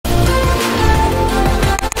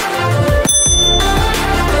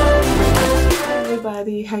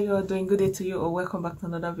how you all doing? Good day to you, or welcome back to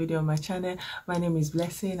another video on my channel. My name is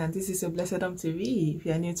Blessing and this is a Blessedom TV. If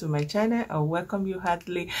you are new to my channel, I welcome you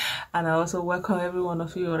heartily, and I also welcome every one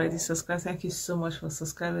of you already subscribed. Thank you so much for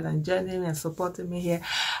subscribing and joining me and supporting me here.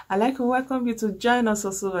 I'd like to welcome you to join us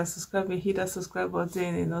also by subscribing. Hit that subscribe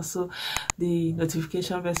button and also the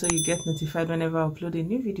notification bell so you get notified whenever I upload a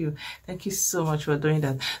new video. Thank you so much for doing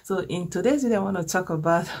that. So in today's video, I want to talk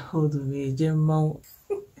about Odumeje.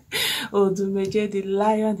 Odumeje, the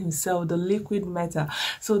lion himself, the liquid metal.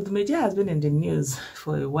 So Odumeje has been in the news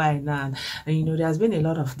for a while now, and you know there's been a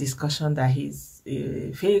lot of discussion that he's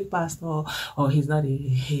a fake pastor or he's not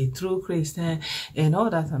a true Christian and all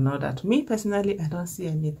that and all that. Me personally, I don't see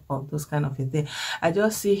any of those kind of a thing. I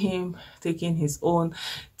just see him taking his own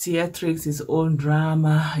theatrics, his own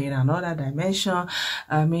drama in another dimension.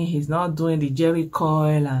 I mean, he's not doing the jerry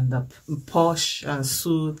coil and the posh and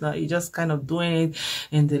suit. Now, he's just kind of doing it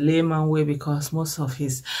in the layman way because most of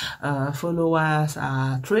his followers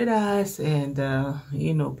are traders and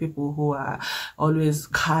you know, people who are always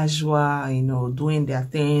casual, you know, doing their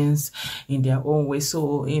things in their own way.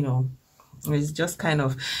 So, you know, it's just kind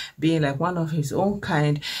of being like one of his own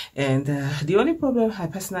kind. And the only problem I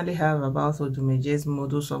personally have about Odumeje's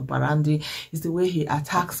modus operandi is the way he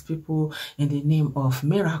attacks people in the name of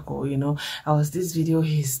miracle. You know, I was this video,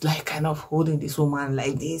 he's like kind of holding this woman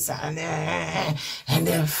like this and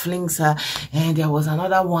then flings her. And there was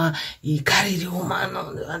another one, he carried the woman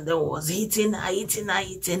on, and there was hitting her.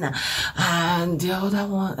 And the other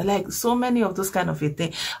one, like so many of those kind of a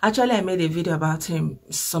thing. Actually, I made a video about him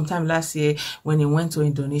sometime last year when he went to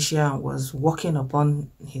Indonesia and was walking upon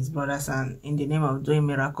his brothers and in the name of doing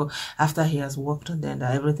miracle, after he has worked on them,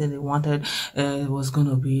 that everything they wanted was going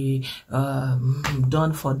to be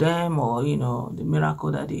done for them, or you know, the miracle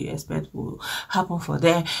that they expect will happen for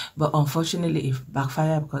them. But unfortunately it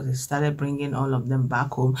backfired because they started bringing all of them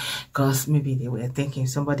back home, because maybe they were thinking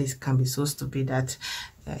somebody can be so stupid that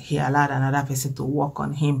he allowed another person to work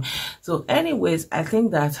on him. So anyways, I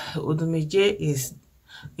think that Odumeje is,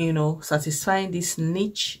 you know, satisfying this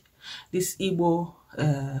niche, this Igbo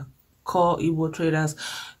core Igbo traders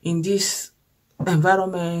in this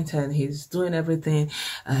environment, and he's doing everything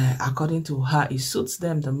according to how it suits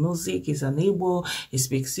them. The music is an Igbo, he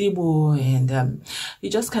speaks Igbo, and he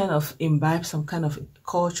just kind of imbibes some kind of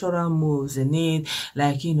cultural moves in it,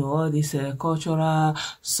 like, you know, all these cultural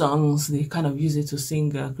songs, they kind of use it to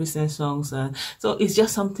sing Christian songs, and so it's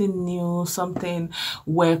just something new, something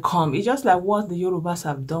welcome. It's just like what the Yorubas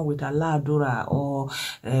have done with Aladura or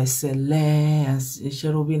Sele and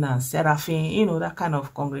Cherubim and Seraphim, you know, that kind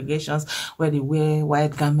of congregations where they wear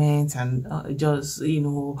white garments and just, you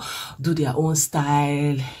know, do their own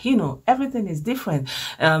style. You know, everything is different.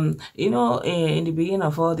 You know, in the beginning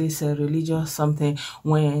of all this religious something,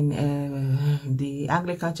 when the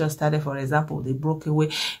Anglican Church started, for example, they broke away,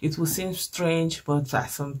 it will seem strange, but at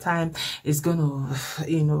some time it's gonna,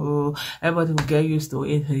 you know, everybody will get used to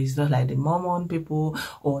it. It's not like the Mormon people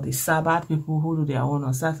or the Sabbath people who do their own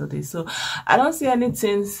on Saturday. So I don't see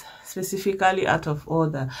anything specifically out of all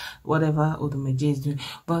the whatever Odumeje is doing.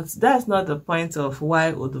 But that's not the point of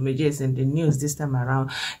why Odumeje is in the news this time around.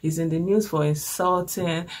 He's in the news for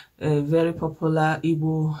insulting a very popular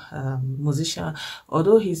Igbo musician.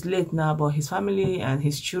 Although he's late now, but his family and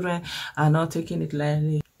his children are not taking it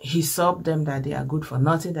lightly. He subbed them that they are good for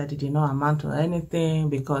nothing, that they did not amount to anything,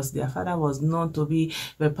 because their father was known to be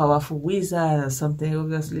a powerful wizard or something.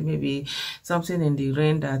 Obviously, maybe something in the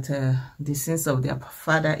rain that the sins of their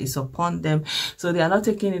father is upon them. So they are not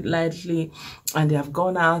taking it lightly, and they have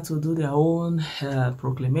gone out to do their own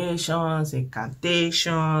proclamations,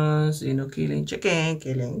 incantations, you know, killing chicken,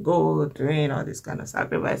 killing goat, doing all these kind of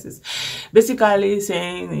sacrifices. Basically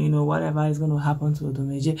saying, you know, whatever is going to happen to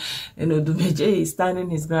Odumeje. And Odumeje is standing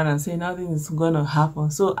his ground and saying nothing is going to happen.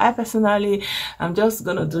 So I personally, I'm just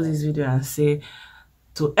going to do this video and say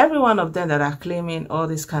to every one of them that are claiming all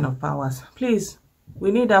these kind of powers, please, we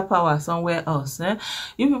need that power somewhere else.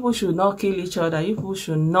 You people should not kill each other. You people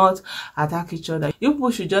should not attack each other. You people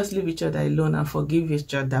should just leave each other alone and forgive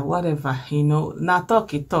each other, whatever, you know. Now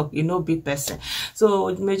talk, you know, big person.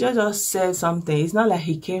 So Major just said something. It's not like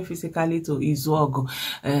he came physically to Izuogo.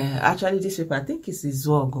 Actually, this paper, I think it's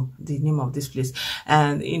Izuogo, the name of this place.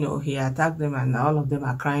 And, you know, he attacked them and all of them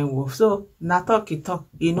are crying wolf. So now talk,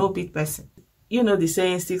 you know, big person. you know the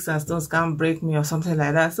saying, sticks and stones can't break me or something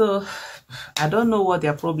like that. So I don't know what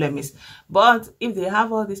their problem is. But if they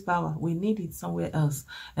have all this power, we need it somewhere else.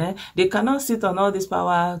 They cannot sit on all this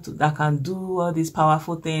power that can do all these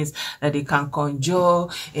powerful things that they can conjure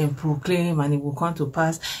and proclaim, and it will come to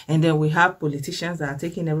pass. And then we have politicians that are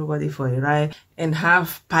taking everybody for a ride and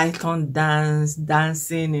have python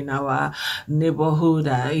dancing in our neighborhood,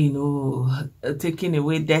 you know, taking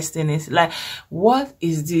away destinies. Like, what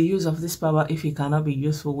is the use of this power if it cannot be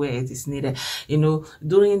useful where it is needed? You know,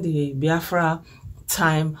 during the Biafra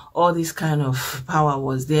time, all this kind of power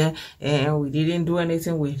was there, and we didn't do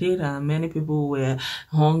anything with it, and many people were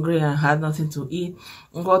hungry and had nothing to eat.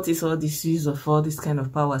 What is all this use of all these kind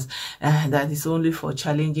of powers that is only for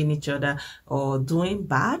challenging each other or doing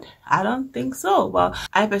bad? I don't think so. But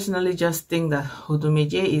I personally just think that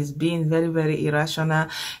Odumeje is being very, very irrational,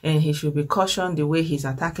 and he should be cautioned the way he's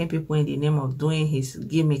attacking people in the name of doing his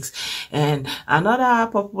gimmicks. And another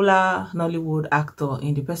popular Nollywood actor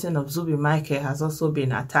in the person of Zubi Michael has also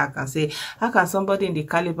been attacked and say, how can somebody in the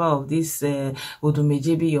caliber of this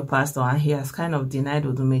Odumeje be your pastor? And he has kind of denied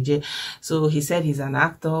Odumeje. So he said he's an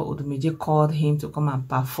actor. Odumeje called him to come and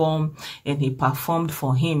perform, and he performed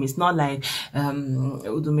for him. It's not like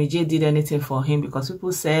Odumeje did anything for him, because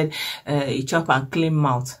people said he chop and clean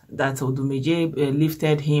mouth that Odumeje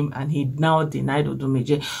lifted him, and he now denied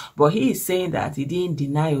Odumeje. But he is saying that he didn't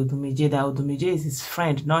deny Odumeje, that Odumeje is his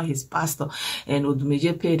friend, not his pastor, and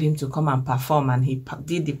Odumeje paid him to come and perform, and he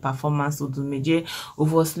did the performance. Odumeje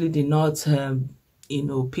obviously did not you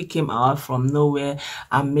know, pick him out from nowhere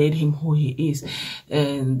and made him who he is.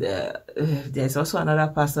 And there's also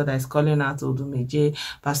another pastor that is calling out Odumeje,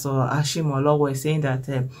 Pastor Ashim Olowo, is saying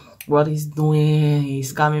that what he's doing,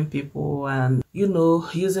 he's scamming people and, you know,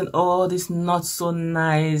 using all this not so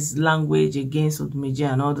nice language against Odumeje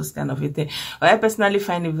and all those kind of thing. But I personally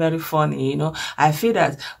find it very funny, you know. I feel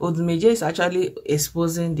that Odumeje is actually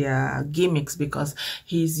exposing their gimmicks, because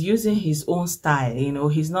he's using his own style, you know.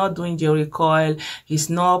 He's not doing Jerry Coil,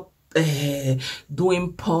 he's not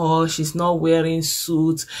doing posh, he's not wearing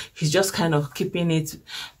suits, he's just kind of keeping it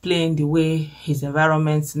playing the way his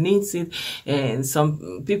environment needs it. And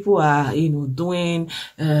some people are, you know, doing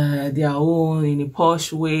their own in a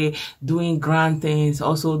posh way, doing grand things,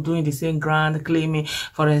 also doing the same grand claiming.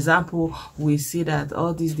 For example, we see that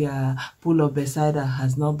all this their pool of Bethesda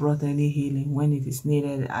has not brought any healing when it is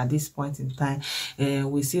needed at this point in time.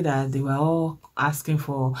 We see that they were all asking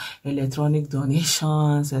for electronic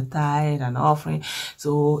donations, a tithe and offering.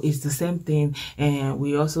 So it's the same thing. And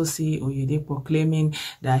we also see Oyede proclaiming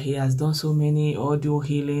that he has done so many audio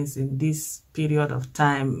healings in this period of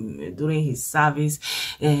time during his service.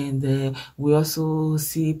 And we also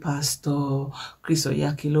see Pastor Chris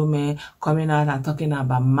Oyakilome coming out and talking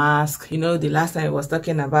about masks. You know, the last time he was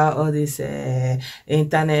talking about all this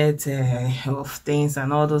internet of things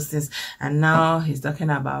and all those things, and now he's talking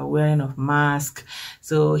about wearing of mask.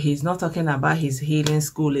 So he's not talking about his healing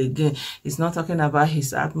school again. He's not talking about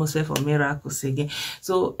his atmosphere for miracles again.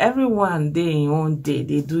 So everyone day in own day,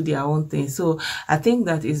 they do their own thing. So I think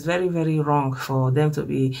that it's very, very wrong for them to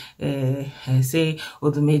be say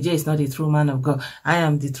Odumeje is not the true man of God, I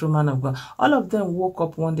am the true man of God. All of them woke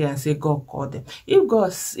up one day and say God called them.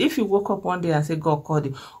 If you woke up one day and say God called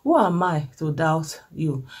you, who am I to doubt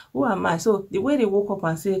you? Who am I? So the way they woke up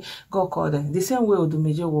and say God called them, the same way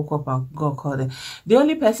Odumeje woke up and God called them. The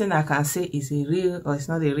only person I can say is a real or it's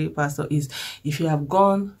not a real pastor is if you have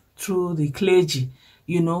gone through the clergy.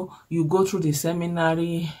 You know, you go through the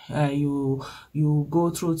seminary, you go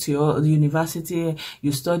through the university,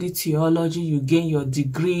 you study theology, you gain your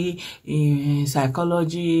degree in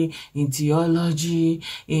psychology, in theology,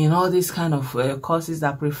 in all these kind of courses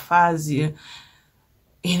that prepares you,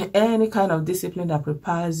 in any kind of discipline that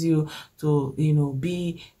prepares you to, you know,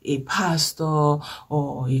 be a pastor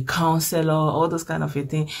or a counselor, all those kind of a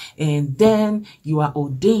thing. And then you are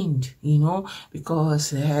ordained, you know,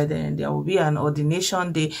 because then there will be an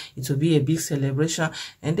ordination day. It will be a big celebration.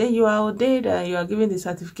 And then you are ordained and you are given the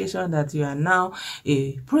certification that you are now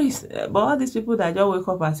a priest. But all these people that just wake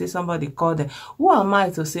up and say somebody called them, who am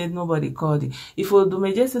I to say nobody called you? If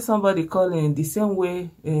Odumeje say somebody called him the same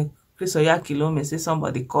way, Chris Oyakilome say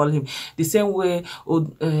somebody call him the same way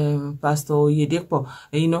Pastor Oyedepo,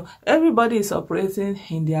 you know, everybody is operating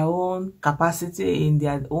in their own capacity, in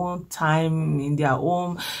their own time, in their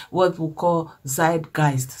own what we call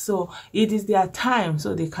zeitgeist. So it is their time,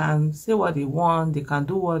 so they can say what they want, they can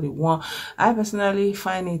do what they want. I personally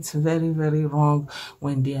find it very, very wrong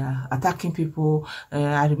when they are attacking people.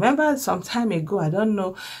 I remember some time ago, I don't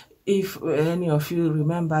know if any of you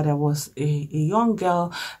remember, there was a young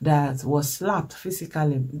girl that was slapped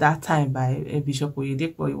physically that time by Bishop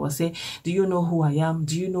Oyedepo. He was saying, do you know who I am?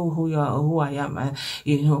 Do you know who I am? And,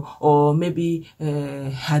 you know, or maybe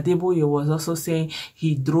Adeboye was also saying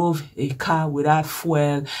he drove a car without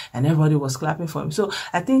fuel, and everybody was clapping for him. So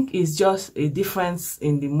I think it's just a difference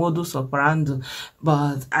in the modus operandi.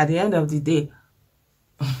 But at the end of the day,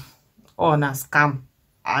 on a scam,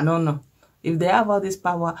 I don't know. If they have all this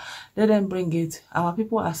power, let them bring it. Our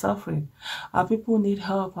people are suffering. Our people need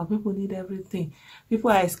help. Our people need everything.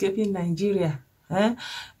 People are escaping Nigeria.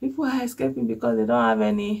 People are escaping because they don't have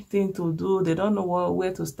anything to do. They don't know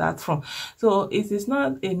where to start from. So it is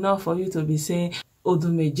not enough for you to be saying,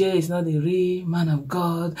 Odumeje is not a real man of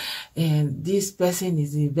God, and this person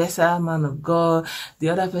is a better man of God. The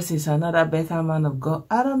other person is another better man of God.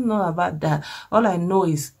 I don't know about that. All I know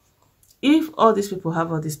is, if all these people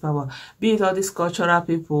have all this power, be it all these cultural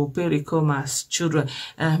people, Perikoma's children,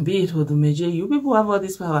 and be it Odumeje, you people have all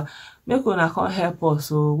this power, make una come help us.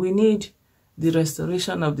 So we need the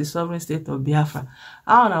restoration of the sovereign state of Biafra.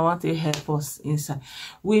 How I want to help us inside.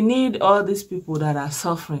 We need all these people that are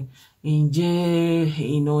suffering in jail,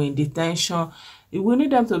 you know, in detention. We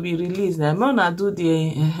need them to be released. I'm gonna do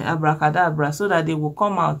the abracadabra so that they will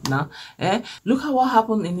come out now. Look at what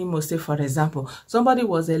happened in Imo State, for example. Somebody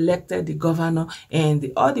was elected the governor,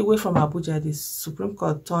 and all the way from Abuja, the Supreme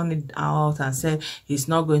Court turned it out and said he's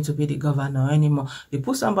not going to be the governor anymore. They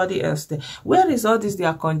put somebody else there. Where is all this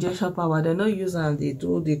their conjecture power? They don't use and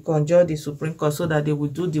they conjure the Supreme Court so that they will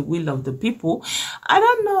do the will of the people. I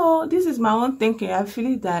don't know. This is my own thinking. I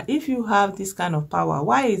feel that if you have this kind of power,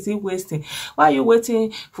 why is it wasting? Why are you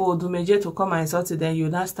waiting for Odumeje to come and insult it? Then you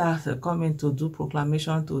now start coming to do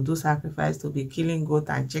proclamation, to do sacrifice, to be killing goat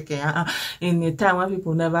and chicken in a time when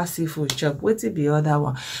people never see food chop. Wait till the other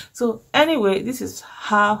one. So anyway, this is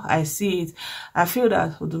how I see it. I feel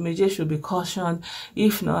that Odumeje should be cautioned.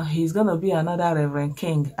 If not, he's gonna be another Reverend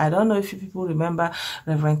King. I don't know if you people remember,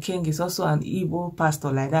 Reverend King is also an Igbo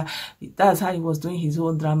pastor like that. That's how he was doing his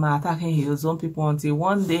own drama, attacking his own people, until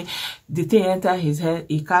one day the thing entered his head.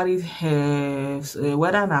 He carried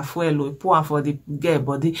whether na fuel or pour for the girl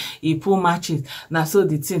body, he pull matches. Now so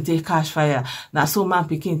the thing take catch fire. Now so man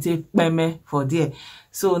pikin take peme for there.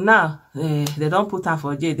 So now they don't put her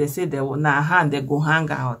for jail. They say they will now hand, they go hang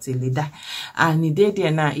her till they die. And he did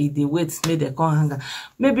there now, he dey wait, make they come hang her.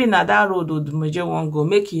 Maybe now that road Odumeje won't go,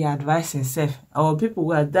 make he advise himself. Our people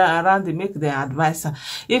who are there around, they make their advisor.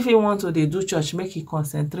 If he want to they do church, make he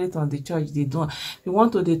concentrate on the church they do. If he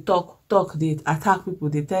want to they talk, they attack people,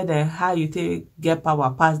 they tell them how you take get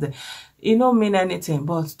power past them. It don't mean anything,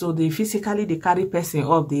 but to the physically they carry person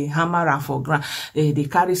up, they hammer and for ground. They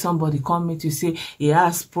carry somebody come meet you, say he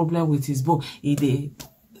has problem with his bone. They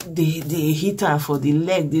hit her for the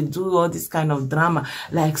leg. They do all this kind of drama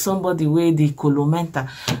like somebody where they colomenta.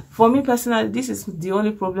 For me personally, this is the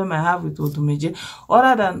only problem I have with Odumeje.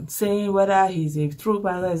 Other than saying whether he's a true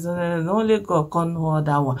pastor, only God can know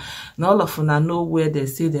that one. And all of them know where they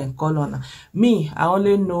say they call on. Me, I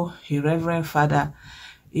only know a reverend father,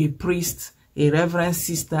 a priest, a reverend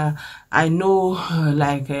sister. I know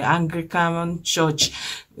like an Anglican church,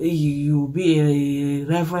 you be a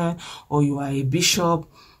reverend, or you are a bishop,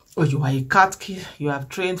 or you are a catechist, you have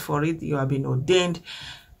trained for it, you have been ordained.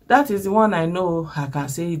 That is the one I know. I can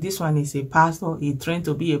say this one is a pastor, he trained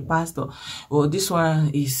to be a pastor, or this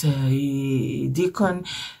one is a deacon.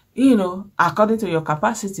 You know, according to your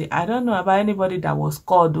capacity. I don't know about anybody that was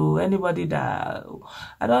called, or anybody that,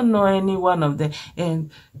 I don't know any one of them.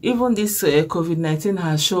 And even this COVID-19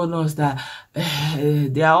 has shown us that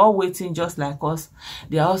they are all waiting just like us.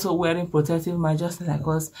 They are also wearing protective masks just like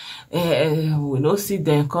us. We don't see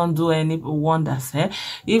them can't do any wonders.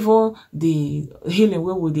 Even the healing,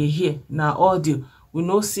 where would they hear? Now audio. We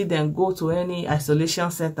no see them go to any isolation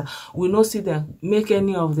center. We no see them make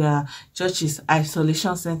any of their churches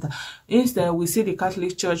isolation center. Instead, we see the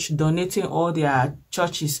Catholic Church donating all their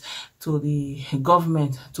churches to the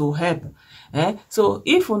government to help. So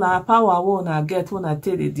if una power una get, una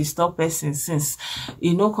take the disturb person since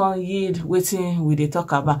you no can yield waiting we they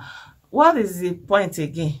talk about. What is the point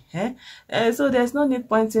again? So there's no need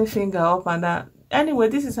pointing finger up and down. Anyway,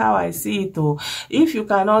 this is how I see it. Oh, if you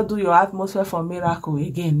cannot do your atmosphere for miracle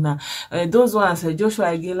again now, those ones, Joshua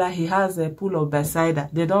Aguilar, he has a pool of Bethesda.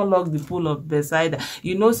 They don't lock the pool of Bethesda.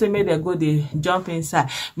 You know, say may they go, they jump inside,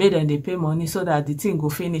 may then they pay money so that the thing go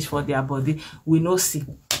finish for their body. We no see.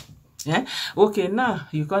 Yeah. Okay, now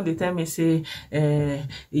you can't tell me say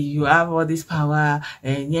you have all this power.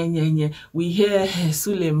 We hear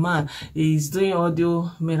Suleiman is doing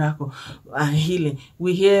audio miracle and healing.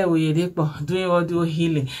 We hear Oyedepo doing audio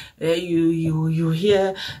healing. You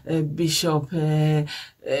hear Bishop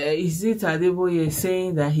is it Adeboye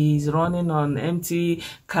saying that he is running on empty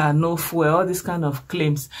car, no fuel, all these kind of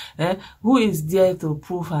claims. Who is there to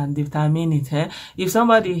prove and determine it? If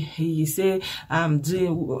somebody he say I'm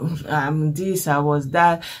this, I was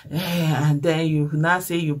that, and then you now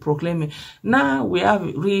say you proclaim it. Now we have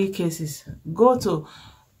real cases. Go to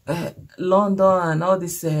London and all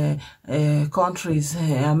these countries,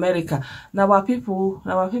 America. Now our people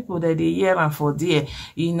that they hear and for there,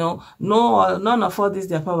 you know, none of all this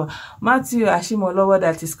their power. Matthew Ashimolowo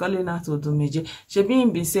that is calling out to Odumeje, she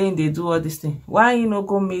been saying they do all this thing. Why you know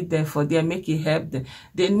go meet them for there, make it help them?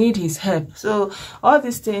 They need his help. So all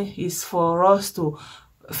this thing is for us to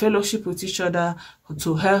fellowship with each other,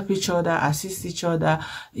 to help each other, assist each other,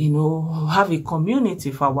 you know, have a community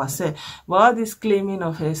for ourselves. But all this claiming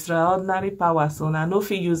of extraordinary powers, so now no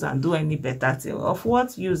fit use and do any better thing. Of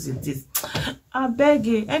what use it is? I beg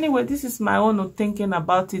you. Anyway, this is my own thinking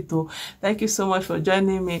about it too. Thank you so much for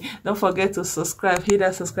joining me. Don't forget to subscribe, hit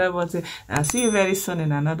that subscribe button, and see you very soon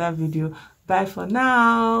in another video. Bye for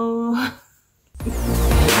now.